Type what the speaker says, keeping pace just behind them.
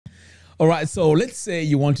All right, so let's say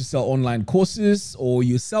you want to sell online courses or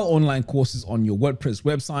you sell online courses on your WordPress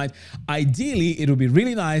website. Ideally, it would be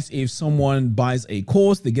really nice if someone buys a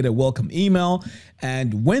course, they get a welcome email,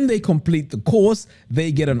 and when they complete the course,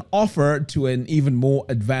 they get an offer to an even more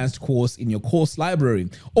advanced course in your course library.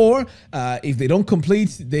 Or if they don't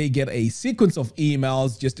complete, they get a sequence of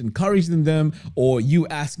emails just encouraging them or you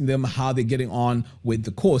asking them how they're getting on with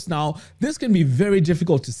the course. Now, this can be very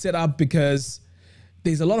difficult to set up because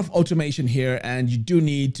there's a lot of automation here and you do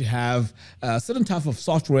need to have a certain type of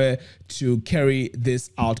software to carry this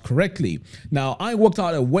out correctly. Now, I worked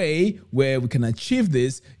out a way where we can achieve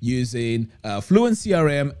this using Fluent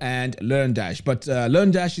CRM and LearnDash. But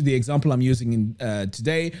LearnDash is the example I'm using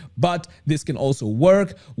today, but this can also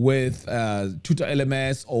work with Tutor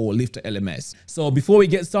LMS or Lifter LMS. So before we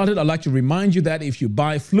get started, I'd like to remind you that if you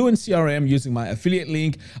buy Fluent CRM using my affiliate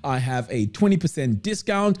link, I have a 20%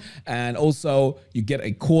 discount, and also you get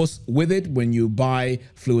a course with it when you buy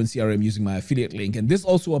Fluent CRM using my affiliate link. And this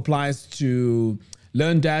also applies to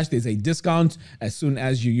LearnDash. There's a discount as soon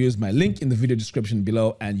as you use my link in the video description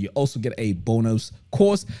below, and you also get a bonus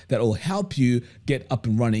course that will help you get up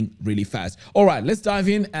and running really fast. All right, let's dive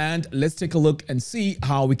in and let's take a look and see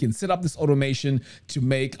how we can set up this automation to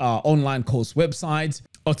make our online course website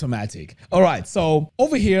automatic. All right, so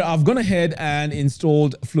over here, I've gone ahead and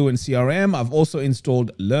installed Fluent CRM. I've also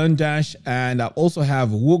installed LearnDash, and I also have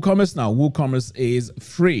WooCommerce. Now, WooCommerce is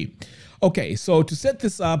free. Okay, so to set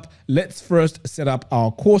this up, let's first set up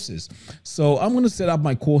our courses. So I'm going to set up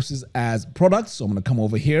my courses as products. So I'm going to come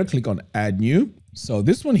over here, click on Add New. So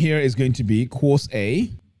this one here is going to be Course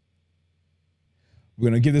A. We're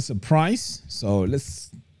going to give this a price. So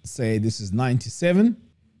let's say this is 97.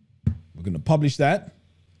 We're going to publish that.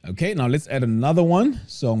 Okay, now let's add another one.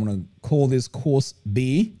 So I'm going to call this Course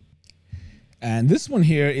B. And this one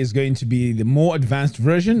here is going to be the more advanced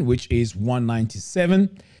version, which is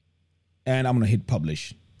 197. And I'm going to hit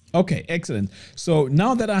publish. Okay, excellent. So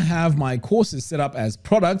now that I have my courses set up as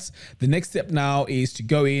products, the next step now is to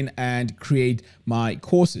go in and create my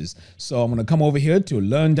courses. So I'm going to come over here to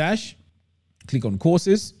LearnDash, click on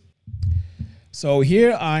courses. So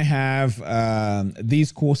here I have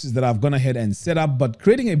these courses that I've gone ahead and set up, but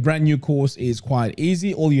creating a brand new course is quite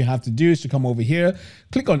easy. All you have to do is to come over here,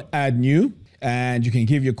 click on Add New, and you can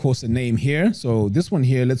give your course a name here. So this one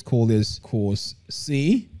here, let's call this Course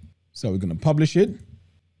C. So we're going to publish it.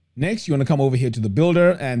 Next, you want to come over here to the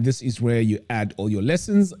builder, and this is where you add all your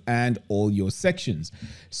lessons and all your sections.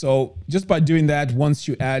 So just by doing that, once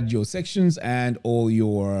you add your sections and all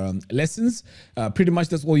your lessons, pretty much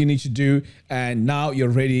that's all you need to do. And now you're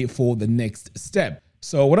ready for the next step.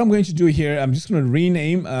 So what I'm going to do here, I'm just going to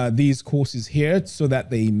rename these courses here so that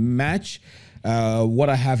they match what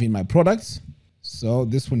I have in my products. So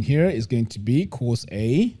this one here is going to be Course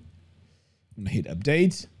A. I'm going to hit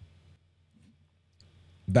update.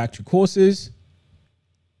 Back to courses,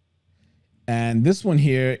 and this one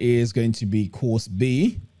here is going to be Course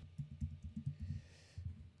B.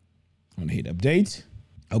 I'm going to hit update.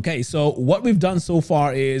 Okay, so what we've done so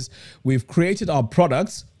far is we've created our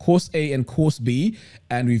products, Course A and Course B,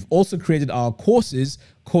 and we've also created our courses,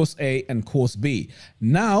 Course A and Course B.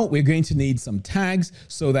 Now we're going to need some tags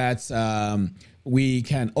so that we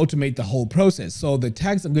can automate the whole process. So the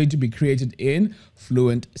tags are going to be created in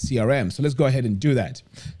Fluent CRM. So let's go ahead and do that.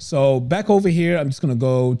 So back over here, I'm just going to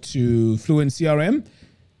go to Fluent CRM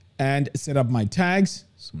and set up my tags.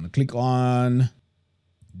 So I'm going to click on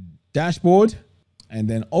Dashboard, and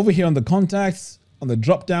then over here on the contacts, on the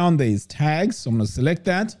drop down, there's tags. So I'm going to select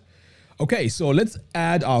that. Okay, so let's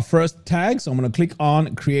add our first tag. So I'm going to click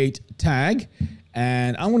on Create Tag,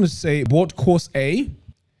 and I'm going to say bought Course A.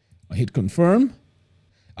 I hit confirm.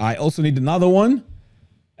 I also need another one,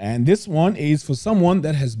 and this one is for someone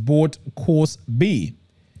that has bought Course B.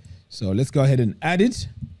 So let's go ahead and add it.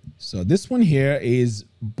 So this one here is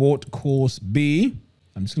bought Course B.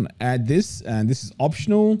 I'm just going to add this, and this is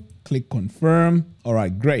optional. Click confirm. All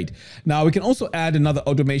right, great. Now we can also add another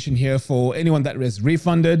automation here for anyone that is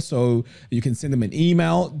refunded. So you can send them an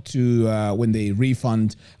email to when they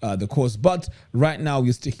refund the course. But right now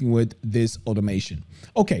we're sticking with this automation.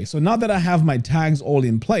 Okay, so now that I have my tags all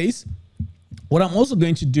in place, what I'm also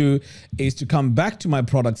going to do is to come back to my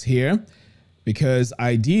products here, because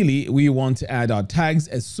ideally we want to add our tags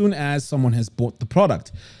as soon as someone has bought the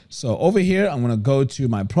product. So over here, I'm going to go to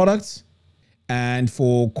my products, and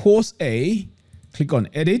for Course A, click on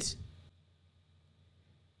Edit,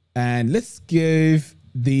 and let's give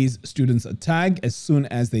these students a tag as soon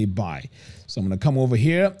as they buy. So I'm going to come over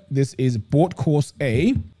here. This is bought Course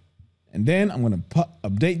A, And then I'm going to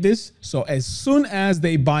update this. So as soon as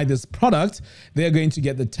they buy this product, they're going to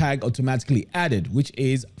get the tag automatically added, which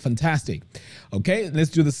is fantastic. Okay, let's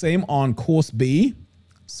do the same on course B.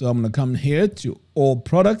 So I'm going to come here to all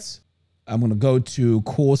products. I'm going to go to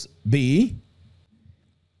course B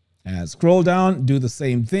and scroll down, do the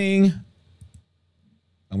same thing.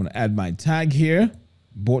 I'm going to add my tag here.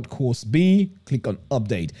 Bought course B, click on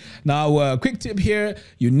update. Now, quick tip here,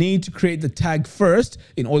 you need to create the tag first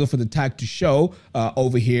in order for the tag to show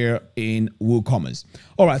over here in WooCommerce.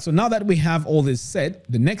 All right, so now that we have all this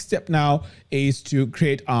set, the next step now is to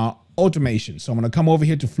create our automation. So I'm going to come over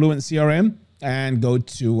here to Fluent CRM and go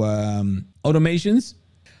to automations.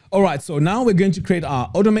 All right, so now we're going to create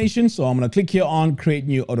our automation. So I'm going to click here on create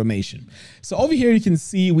new automation. So over here, you can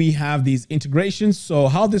see we have these integrations. So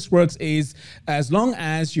how this works is as long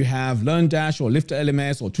as you have LearnDash or Lifter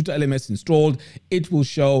LMS or Tutor LMS installed, it will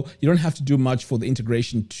show. You don't have to do much for the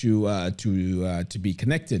integration to be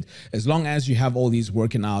connected. As long as you have all these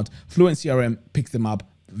working out, Fluent CRM picks them up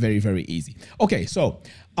very, very easy. Okay, so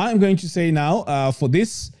I'm going to say now for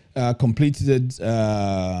this completed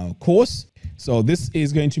course, so this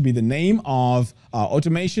is going to be the name of our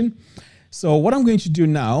automation. So what I'm going to do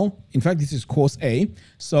now, in fact, this is course A.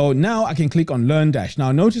 So now I can click on LearnDash.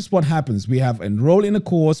 Now notice what happens. We have enroll in a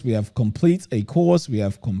course, we have complete a course, we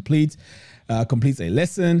have completes a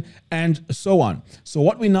lesson, and so on. So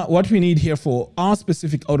what we need here for our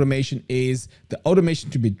specific automation is the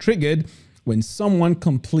automation to be triggered when someone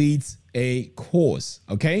completes a course.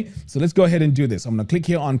 Okay, so let's go ahead and do this. I'm going to click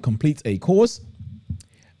here on complete a course.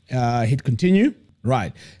 Hit continue.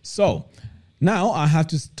 Right. So now I have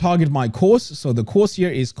to target my course. So the course here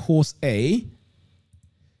is course A.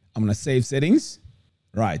 I'm going to save settings.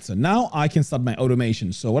 Right. So now I can start my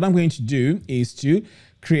automation. So what I'm going to do is to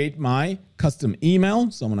create my custom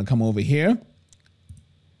email. So I'm going to come over here,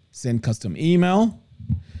 send custom email,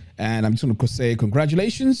 and I'm just going to say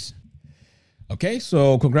congratulations. Okay.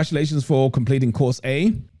 So congratulations for completing course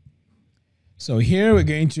A. So here we're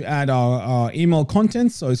going to add our email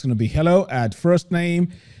content. So it's going to be hello at first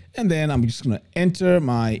name. And then I'm just going to enter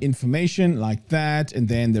my information like that. And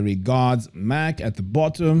then the regards Mac at the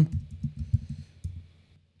bottom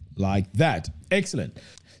like that. Excellent.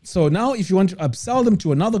 So now if you want to upsell them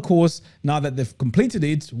to another course, now that they've completed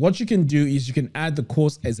it, what you can do is you can add the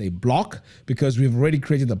course as a block because we've already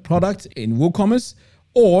created the product in WooCommerce.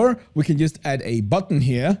 Or we can just add a button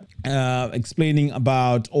here explaining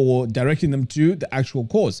about or directing them to the actual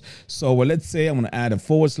course. So let's say I'm going to add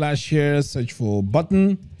a / here, search for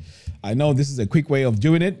button. I know this is a quick way of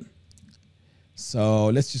doing it. So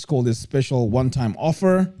let's just call this special one-time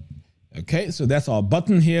offer. Okay, so that's our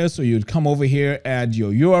button here. So you'd come over here, add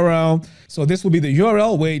your URL. So this will be the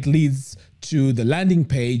URL where it leads to the landing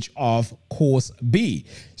page of course B.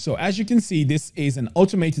 So as you can see, this is an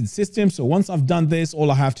automated system. So once I've done this, all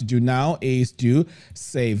I have to do now is to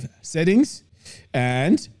save settings.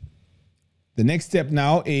 And the next step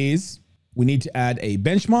now is we need to add a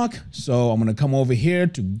benchmark. So I'm going to come over here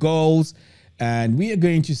to goals and we are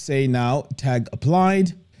going to say now tag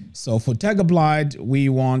applied. So for tag applied, we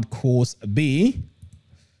want course B.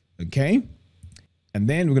 Okay. And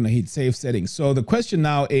then we're going to hit save settings. So the question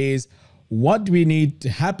now is, what do we need to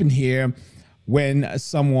happen here when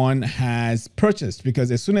someone has purchased? Because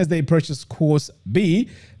as soon as they purchase course B,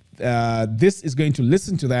 this is going to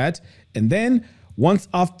listen to that. And then once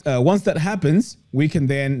that happens, we can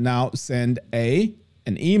then now send an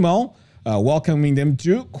email welcoming them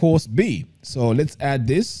to course B. So let's add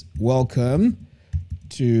this, welcome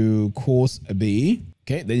to course B.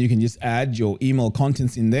 Okay, then you can just add your email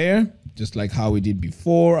contents in there, just like how we did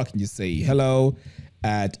before. I can just say hello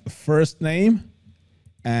at first name,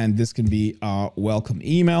 and this can be our welcome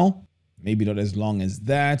email. Maybe not as long as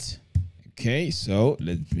that. Okay, so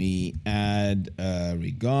let me add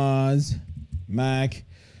regards Mac.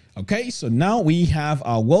 Okay, so now we have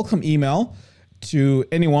our welcome email to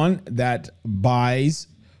anyone that buys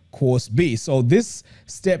course B. So this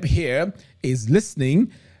step here is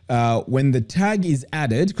listening when the tag is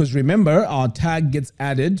added, because remember our tag gets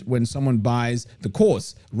added when someone buys the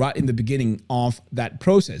course right in the beginning of that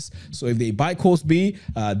process. So if they buy course B,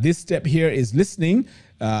 this step here is listening.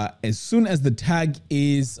 As soon as the tag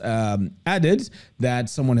is added that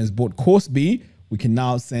someone has bought course B, we can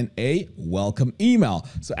now send a welcome email.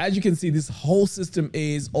 So as you can see, this whole system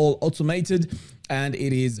is all automated and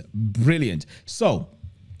it is brilliant. So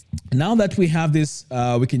now that we have this,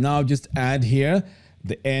 we can now just add here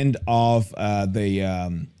the end of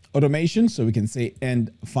the automation. So we can say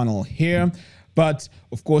end funnel here. But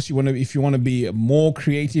of course, if you want to be more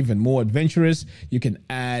creative and more adventurous, you can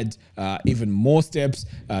add even more steps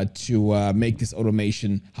to make this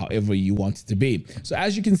automation however you want it to be. So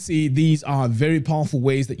as you can see, these are very powerful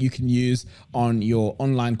ways that you can use on your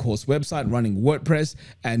online course website running WordPress.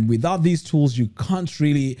 And without these tools, you can't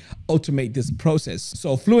really automate this process.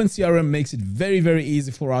 So Fluent CRM makes it very, very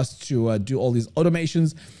easy for us to do all these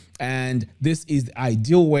automations. And this is the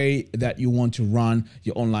ideal way that you want to run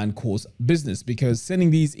your online course business, because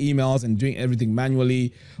sending these emails and doing everything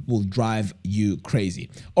manually will drive you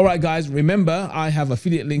crazy. All right, guys, remember, I have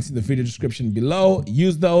affiliate links in the video description below.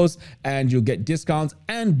 Use those and you'll get discounts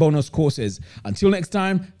and bonus courses. Until next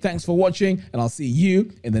time, thanks for watching, and I'll see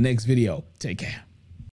you in the next video. Take care.